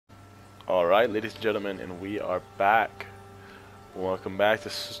Alright, ladies and gentlemen, and we are back. Welcome back to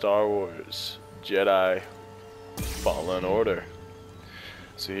Star Wars Jedi Fallen Order.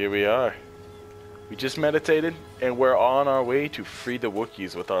 So here we are. We just meditated, and we're on our way to free the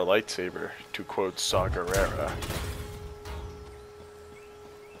Wookiees with our lightsaber, to quote Saw Gerrera.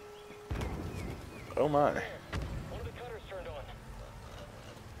 Oh my. One of the cutters turned on.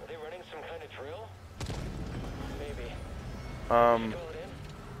 Are they running some kind of drill? Maybe. Call it in?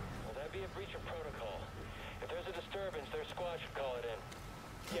 Will that be a breach of protocol? If there's a disturbance, their squad should call it in.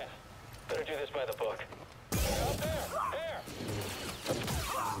 Yeah. Better do this by the book. Out there! There!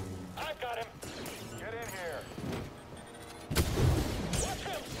 I've got him! Get in here! Watch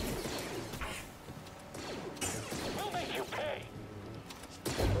him! We'll make you pay!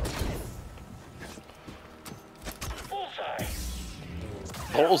 Bullseye!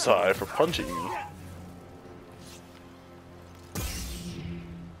 Bullseye for punching me.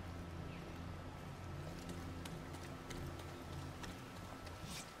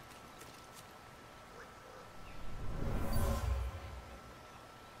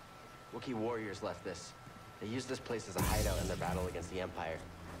 Wookiee warriors left this. They used this place as a hideout in their battle against the Empire.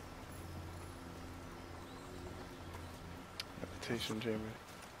 Meditation chamber.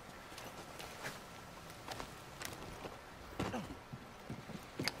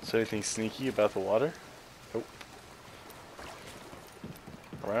 Is there anything sneaky about the water? Nope.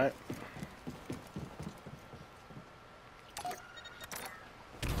 Alright.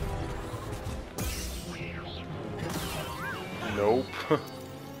 Nope.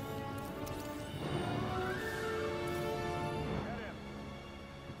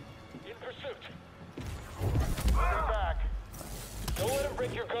 In pursuit. Stay back. Don't let him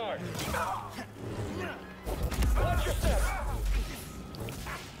break your guard. Watch your step.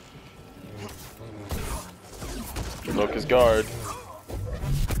 Broke his guard.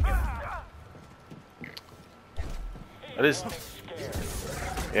 That is. Scared.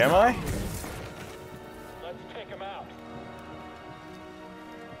 Am I? Let's take him out.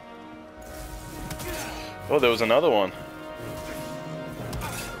 Oh, there was another one.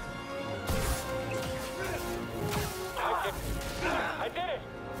 I did it.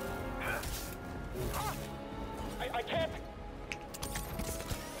 I can't.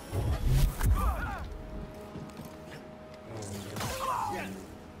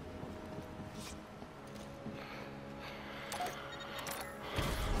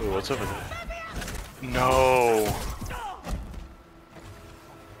 Oh, what's over there? No.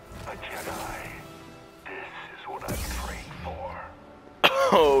 A Jedi. This is what I'm trained for.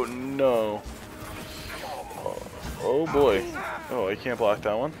 Oh no. Oh boy. Oh, I can't block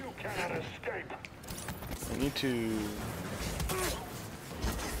that one. You cannot escape. I need to.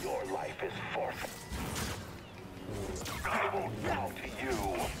 Your life is forfeit. I will bow to you.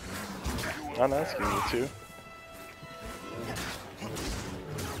 I'm asking you to.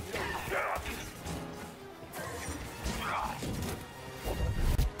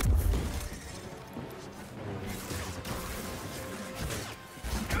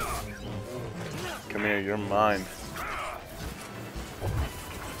 Come here, you're mine.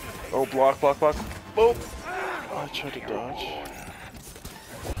 Oh, block, block, block. Oh! I tried to dodge.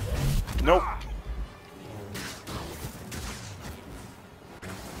 Nope.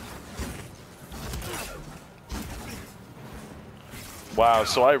 Wow,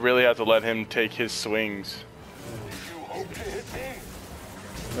 so I really have to let him take his swings. You hope to hit me?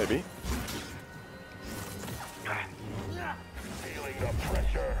 Maybe. Feeling the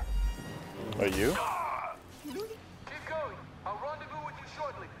pressure. Are you? Keep going. I'll rendezvous with you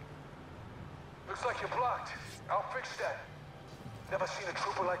shortly. Looks like you're blocked. I'll fix that. Never seen a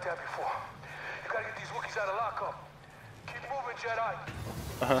trooper like that before. You gotta get these Wookiees out of lockup. Keep moving, Jedi.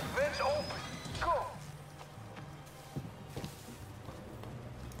 Vents open. Go.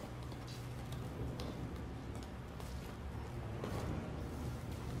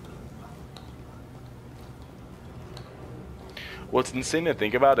 What's insane to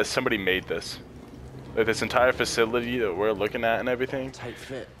think about is somebody made this. Like this entire facility that we're looking at and everything. Tight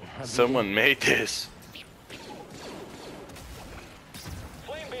fit. Someone made this.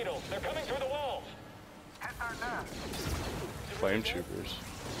 Flame beetles. They're coming through the walls. Flame troopers.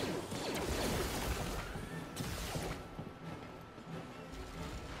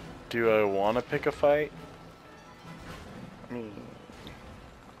 Do I want to pick a fight? I mean,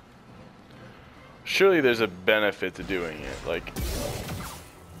 surely there's a benefit to doing it. Like,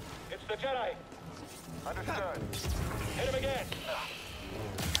 It's the Jedi. Understood. Hit him again.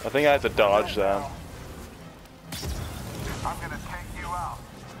 I think I have to dodge that. I'm gonna take you out.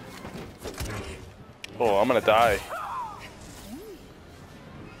 Oh, I'm gonna die.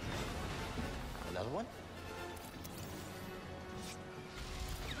 Another one?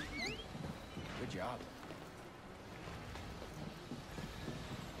 Good job.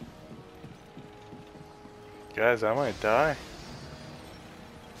 Guys, I might die.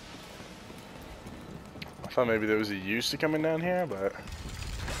 I thought maybe there was a use to coming down here, but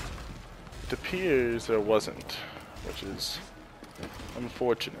it appears there wasn't, which is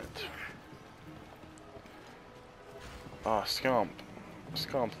unfortunate. Oh, Scomp.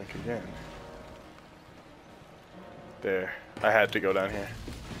 Scomp link again. There. I had to go down here.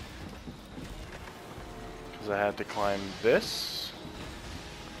 Because I had to climb this.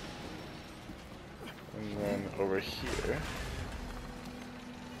 And then over here.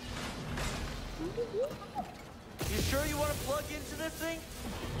 You sure you want to plug into this thing?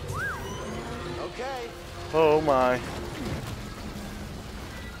 Okay. Oh my.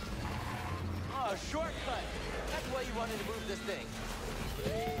 Oh, shortcut. That's why you wanted to move this thing.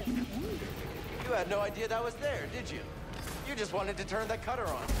 You had no idea that was there, did you? You just wanted to turn that cutter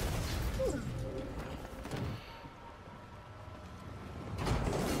on.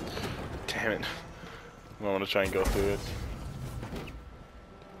 Damn it. I want to try and go through it.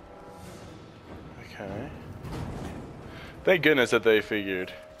 Okay. Thank goodness that they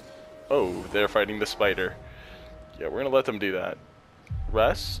figured. Oh, they're fighting the spider. Yeah, we're gonna let them do that.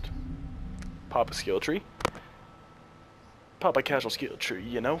 Rest. Pop a skill tree. Pop a casual skill tree,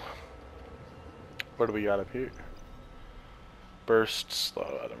 you know? What do we got up here? Burst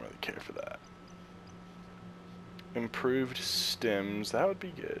slow. I don't really care for that. Improved stims. That would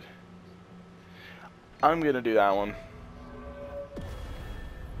be good. I'm gonna do that one.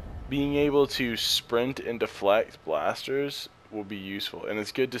 Being able to sprint and deflect blasters will be useful, and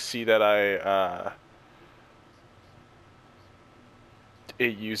it's good to see that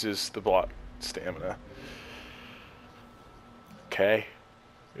it uses the block stamina. Okay,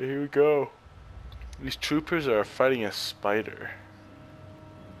 here we go. These troopers are fighting a spider.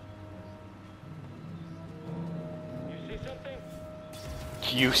 You see something?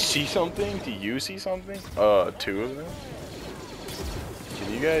 You see something? Do you see something? Two of them?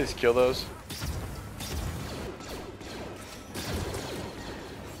 Can you guys kill those?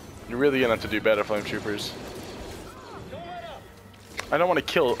 You're really gonna have to do better, flame troopers. Don't let up. I don't want to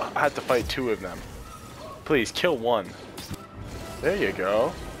kill. I have to fight two of them. Please kill one. There you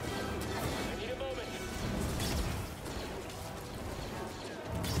go. I need a moment.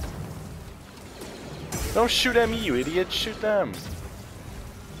 Don't shoot at me, you idiot. Shoot them.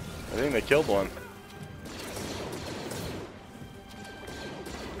 I think they killed one.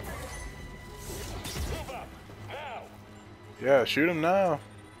 Move up now. Yeah, shoot him now.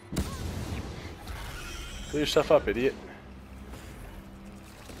 Pull your stuff up, idiot.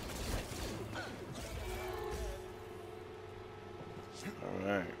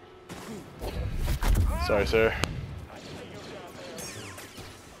 Alright. Sorry, sir.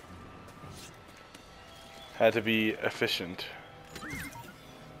 Had to be efficient.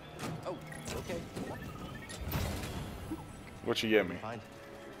 Oh, okay. What you get me? Fine.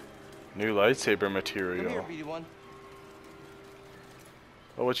 New lightsaber Come here, material. BD1.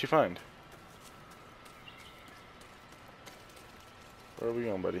 Oh, what'd you find? Where are we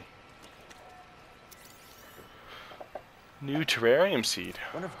going, buddy? New terrarium seed.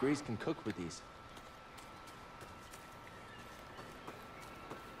 Wonder if Grease can cook with these.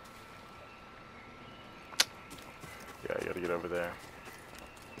 Yeah, I gotta get over there.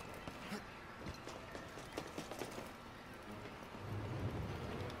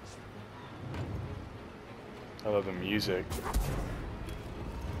 I love the music.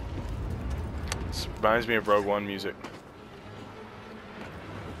 This reminds me of Rogue One music.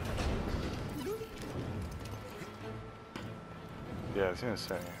 Yeah, I was gonna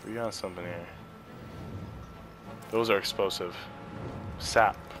say, we got something here. Those are explosive.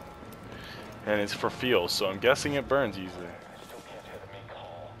 Sap. And it's for fuel, so I'm guessing it burns easily. Still can't hear the main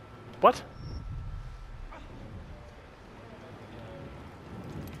call. What?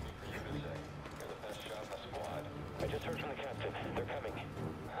 You're the best shot in the squad. I just heard from the captain. They're coming.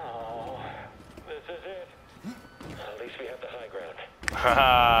 Oh, this is it. At least we have the high ground.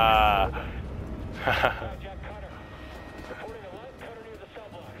 Haha. Jack Carter. Reporting a live cutter near the cell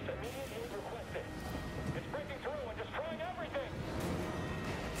blocks. Immediate aid requested. It's breaking through and destroying everything.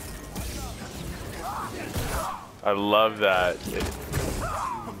 I love that.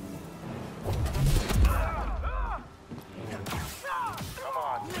 Come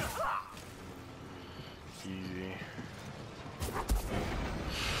on. Easy.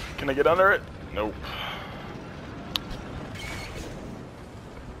 Can I get under it? Nope.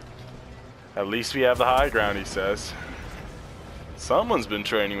 At least we have the high ground, he says. Someone's been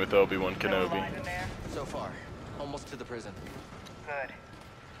training with Obi-Wan Still Kenobi. alive in there? So far, almost to the prison. Good.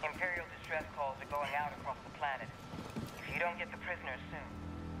 Imperial distress calls are going out across the planet. If you don't get the prisoners soon.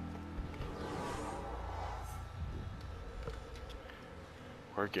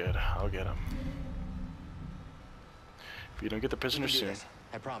 We're good. I'll get him. If you don't get the We can prisoners do soon. this,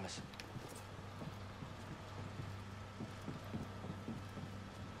 I promise.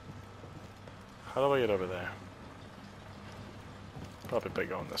 How do I get over there? Probably by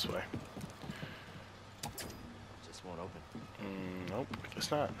going this way. Just won't open. Nope, I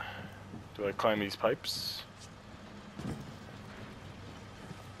guess not. Do I climb these pipes?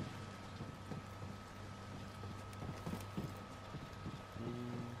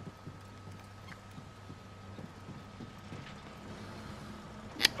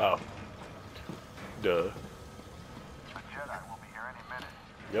 Oh. Duh. The Jedi will be here any minute.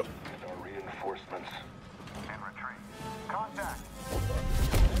 Yep. Our reinforcements. In retreat. Contact! He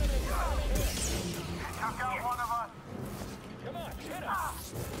took out one of us! Come on, hit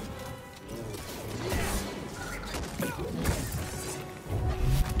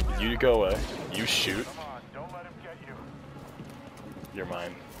him! You go away. You shoot. Come on, don't let him get you. You're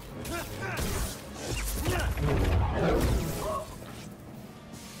mine.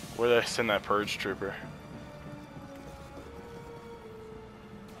 Where did I send that purge trooper?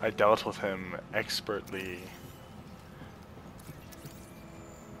 I dealt with him expertly.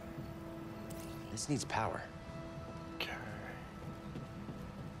 This needs power. Okay.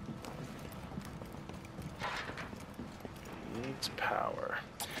 Needs power.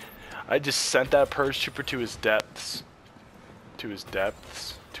 I just sent that purge trooper to his depths. To his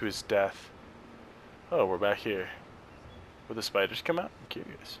depths. To his death. Oh, we're back here. Will the spiders come out? I'm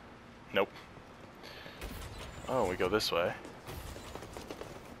curious. Nope. Oh, we go this way.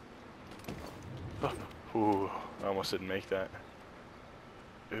 Oh, ooh, I almost didn't make that.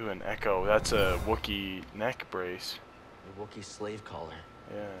 Ooh, an echo. That's a Wookiee neck brace. The Wookiee slave collar.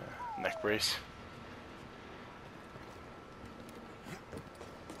 Yeah, neck brace.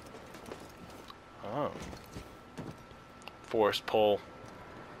 Oh. Force pull.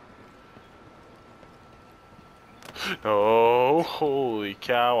 Oh, holy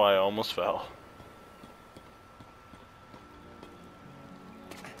cow, I almost fell.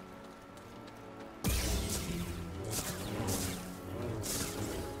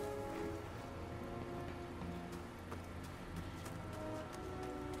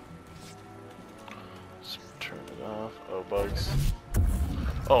 Let's turn it off. Oh, bugs.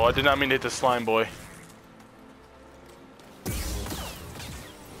 Oh, I did not mean to hit the slime boy.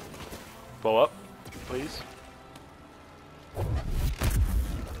 Blow up, please.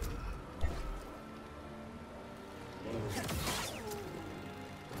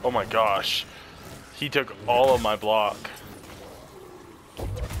 Oh my gosh. He took all of my block.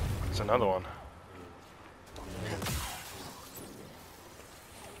 There's another one.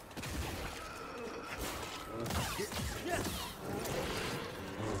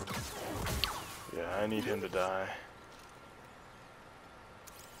 Yeah, I need him to die.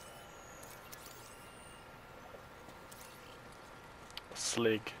 A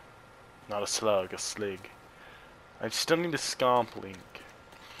slig. Not a slug, a slig. I still need a scomp link.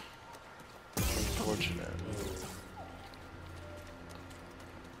 Unfortunate.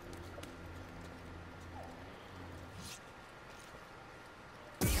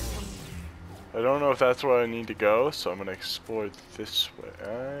 I don't know if that's where I need to go, so I'm gonna explore this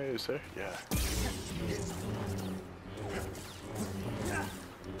way. Is there? Yeah.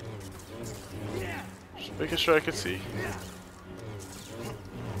 Just making sure I could see.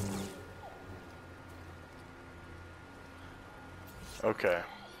 Okay.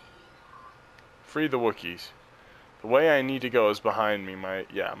 Free the Wookiees. The way I need to go is behind me. My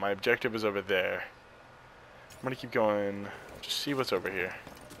objective is over there. I'm gonna keep going. Just see what's over here.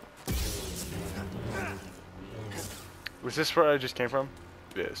 Was this where I just came from?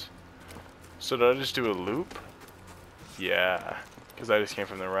 It is. So did I just do a loop? Yeah, because I just came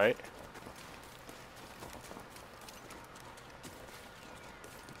from the right.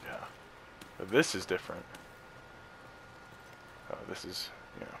 Yeah. But this is different. Oh, this is,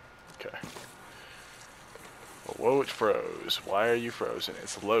 yeah, okay. Whoa, it froze. Why are you frozen?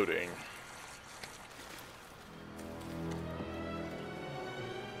 It's loading.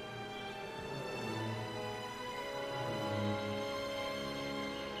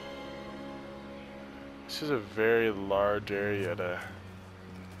 This is a very large area to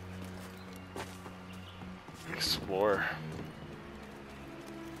explore.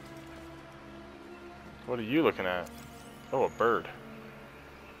 What are you looking at? Oh, a bird.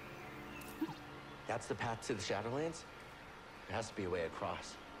 That's the path to the Shadowlands? There has to be a way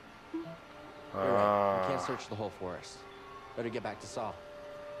across. You're right. We can't search the whole forest. Better get back to Saul.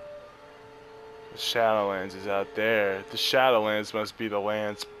 The Shadowlands is out there. The Shadowlands must be the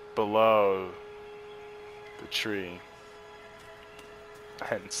lands below the tree.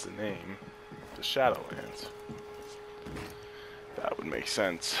 Hence the name, the Shadowlands. That would make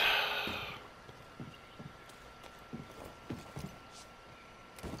sense.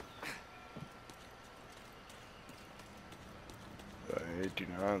 I do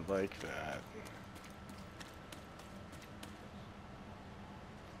not like that.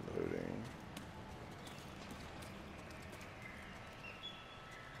 Loading.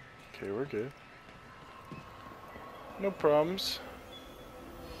 Okay, we're good. No problems.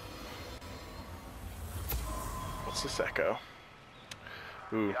 What's this echo?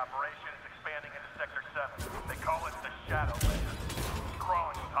 Ooh. The operation is expanding into Sector 7. They call it the Shadowlands. It's growing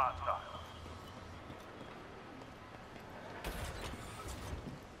with hostiles.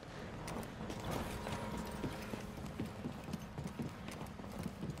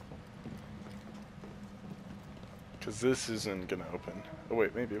 Because this isn't gonna open. Oh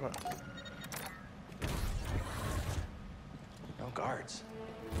wait, maybe it will. No guards.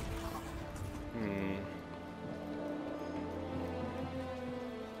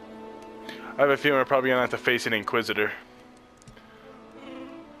 I have a feeling we're probably gonna have to face an Inquisitor.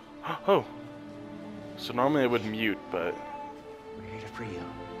 Oh! So normally I would mute, but... We're here to free you.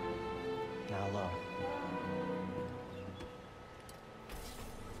 Now alone.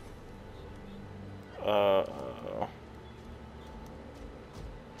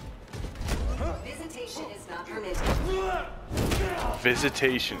 Visitation is not permitted.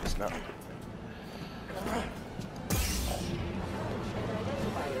 Visitation is not. Identify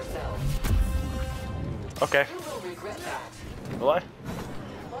yourself. Okay. You will regret that. Will I?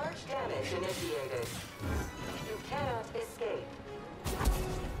 Large damage initiated. You cannot escape.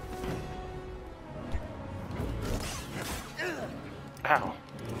 Ow.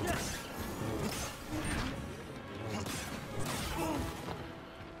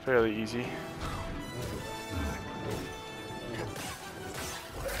 Fairly easy.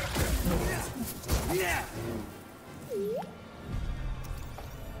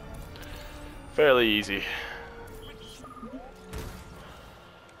 Fairly easy.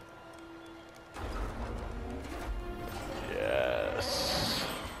 Yes.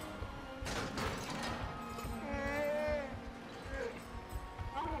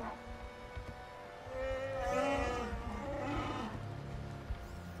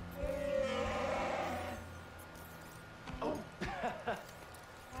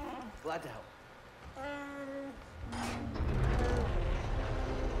 Glad to help.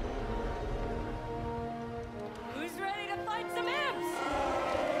 Who's ready to fight some imps?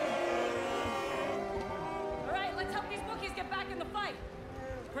 All right, let's help these Wookiees get back in the fight.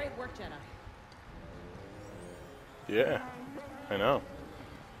 Great work, Jedi. Yeah, I know.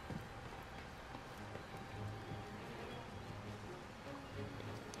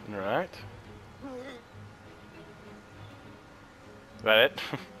 Alright. Is that it?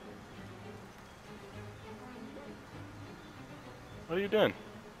 What are you doing?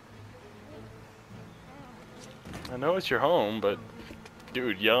 I know it's your home, but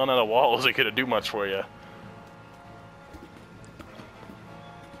dude, yelling at a wall isn't gonna do much for you.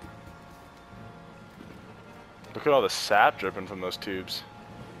 Look at all the sap dripping from those tubes.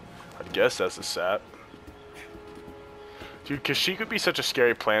 I guess that's the sap. Dude, Kashyyyk would be such a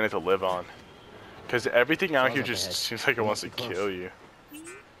scary planet to live on. Because everything out here just seems like it wants to kill you.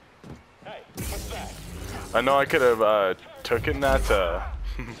 Hey, what's that? I know I could have taken that That's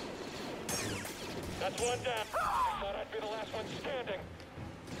one down. I thought I'd be the last one standing.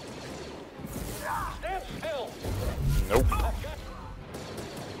 Stand still. Nope.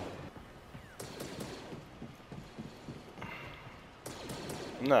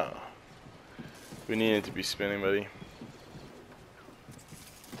 No. We need it to be spinning, buddy.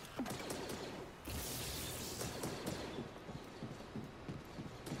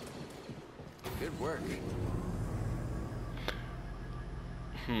 Good work.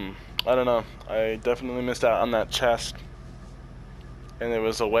 I don't know. I definitely missed out on that chest. And there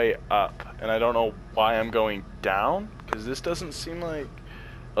was a way up. And I don't know why I'm going down. Because this doesn't seem like...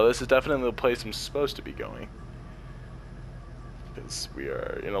 Oh, this is definitely the place I'm supposed to be going. Because we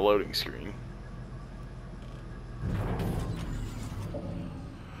are in a loading screen.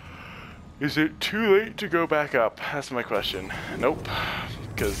 Is it too late to go back up? That's my question. Nope.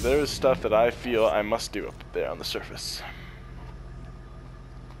 Because there is stuff that I feel I must do up there on the surface.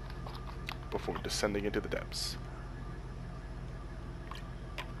 Before descending into the depths.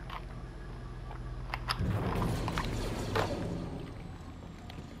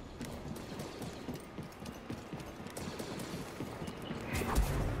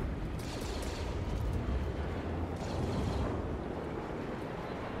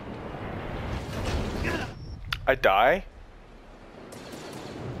 I die?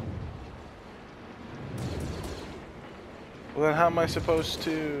 Well, then how am I supposed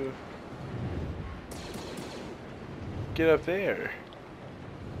to get up there?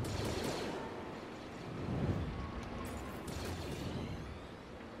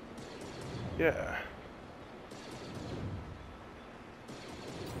 Yeah.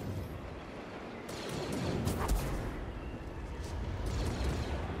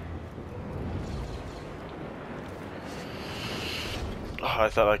 Oh, I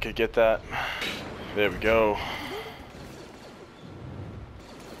thought I could get that. There we go.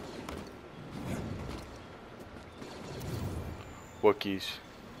 Wookies.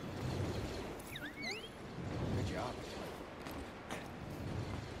 Good job.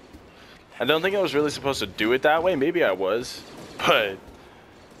 I don't think I was really supposed to do it that way. Maybe I was, but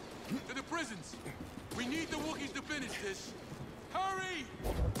To the prisons. We need the Wookiees to finish this. Hurry!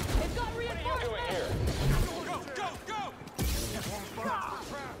 They've got reinforcements! Go, go, go!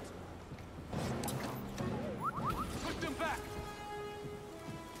 Put them back.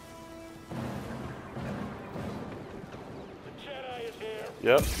 The Jedi is here.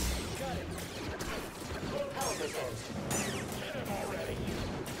 yep. Get him already.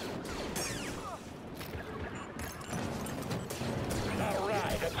 All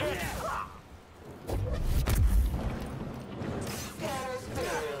right, that's it.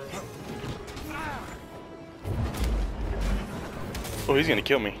 Oh, he's gonna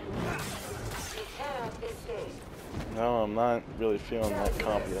kill me. You cannot escape. No, I'm not really feeling that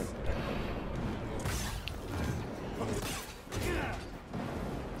confident.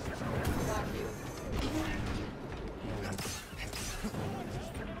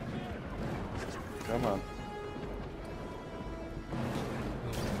 Come on.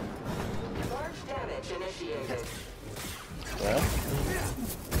 Large damage initiated.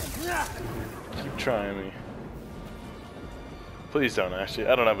 Yeah? Keep trying me. Please don't, actually.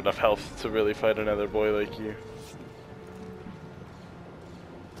 I don't have enough health to really fight another boy like you.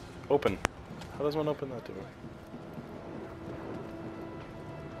 Open. How does one open that door?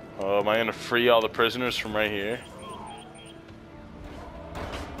 Oh, am I gonna free all the prisoners from right here?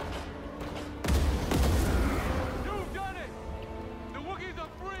 You've done it! The Wookiees are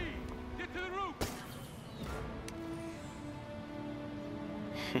free! Get to the roof!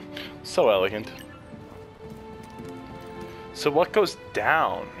 So elegant. So what goes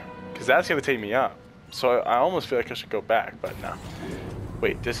down? Because that's gonna take me up. So I almost feel like I should go back, but no.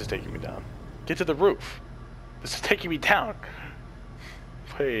 Wait, this is taking me down. Get to the roof. This is taking me down.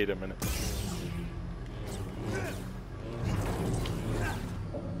 Wait a minute.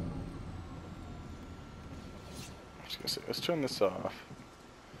 I'm just gonna say, let's turn this off.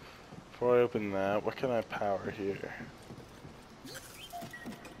 Before I open that, what can I power here?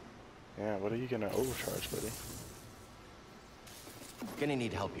 Yeah, what are you gonna overcharge, buddy? Gonna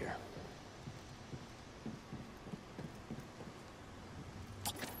need help here.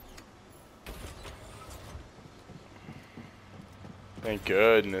 Thank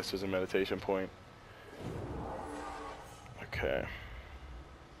goodness there's a meditation point. Okay.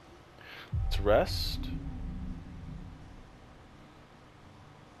 Let's rest.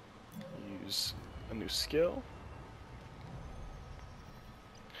 Use a new skill.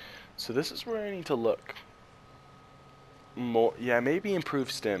 So this is where I need to look. More, yeah, maybe improve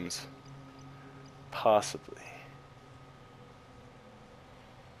stims. Possibly.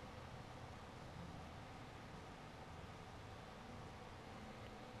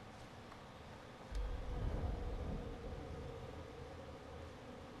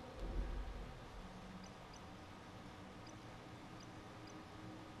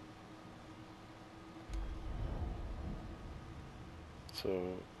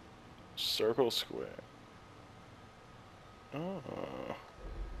 So, circle square. Oh.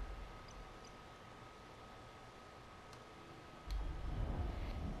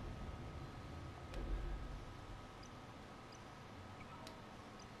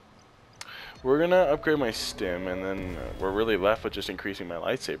 We're gonna upgrade my stim, and then we're really left with just increasing my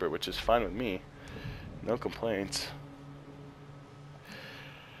lightsaber, which is fine with me. No complaints.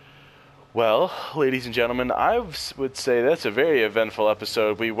 Well, ladies and gentlemen, I would say that's a very eventful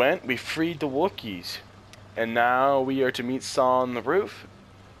episode. We freed the Wookiees, and now we are to meet Saw on the roof,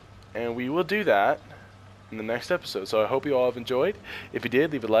 and we will do that in the next episode. So I hope you all have enjoyed. If you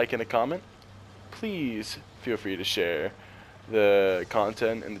did, leave a like and a comment. Please feel free to share the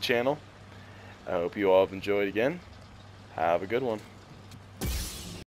content in the channel. I hope you all have enjoyed again. Have a good one.